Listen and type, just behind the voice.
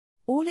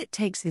All it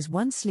takes is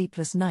one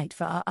sleepless night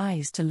for our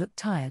eyes to look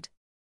tired.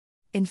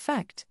 In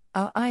fact,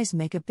 our eyes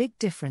make a big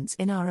difference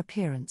in our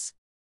appearance.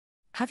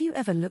 Have you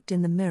ever looked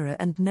in the mirror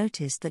and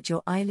noticed that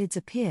your eyelids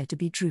appear to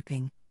be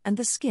drooping, and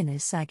the skin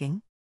is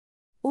sagging?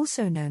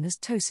 Also known as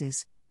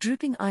ptosis,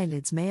 drooping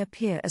eyelids may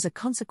appear as a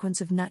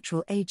consequence of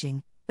natural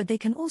aging, but they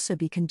can also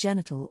be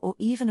congenital or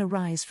even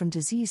arise from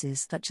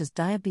diseases such as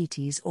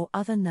diabetes or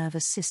other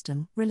nervous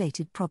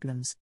system-related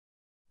problems.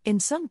 In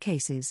some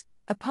cases,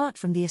 apart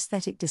from the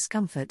aesthetic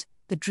discomfort,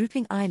 the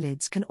drooping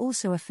eyelids can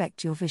also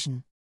affect your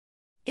vision.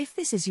 If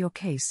this is your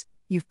case,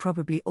 you've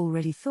probably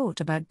already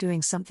thought about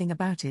doing something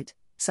about it,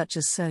 such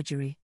as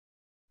surgery.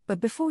 But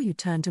before you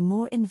turn to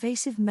more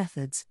invasive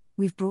methods,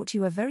 we've brought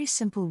you a very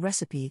simple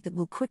recipe that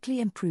will quickly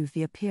improve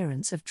the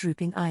appearance of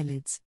drooping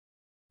eyelids.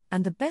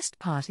 And the best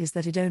part is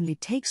that it only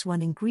takes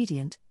one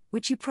ingredient,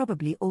 which you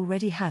probably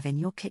already have in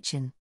your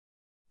kitchen.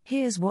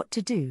 Here's what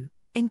to do.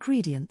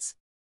 Ingredients: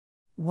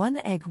 1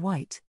 egg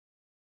white,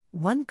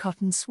 1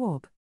 cotton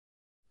swab.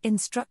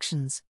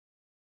 Instructions: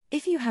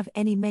 if you have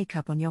any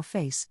makeup on your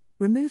face,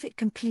 remove it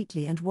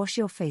completely and wash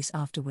your face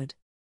afterward.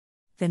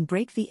 Then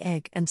break the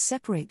egg and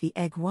separate the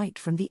egg white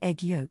from the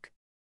egg yolk.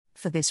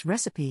 For this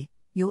recipe,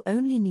 you'll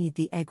only need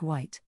the egg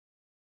white.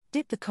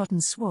 Dip the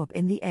cotton swab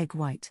in the egg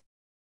white.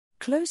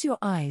 Close your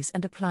eyes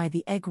and apply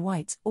the egg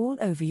whites all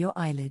over your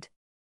eyelid.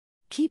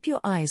 Keep your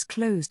eyes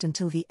closed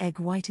until the egg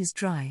white is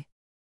dry.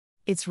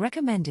 It's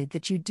recommended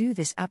that you do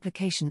this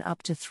application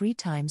up to 3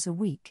 times a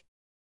week.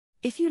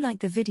 If you like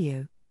the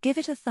video, give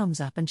it a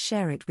thumbs up and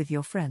share it with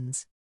your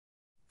friends.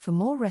 For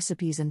more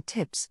recipes and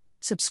tips,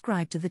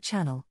 subscribe to the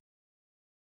channel.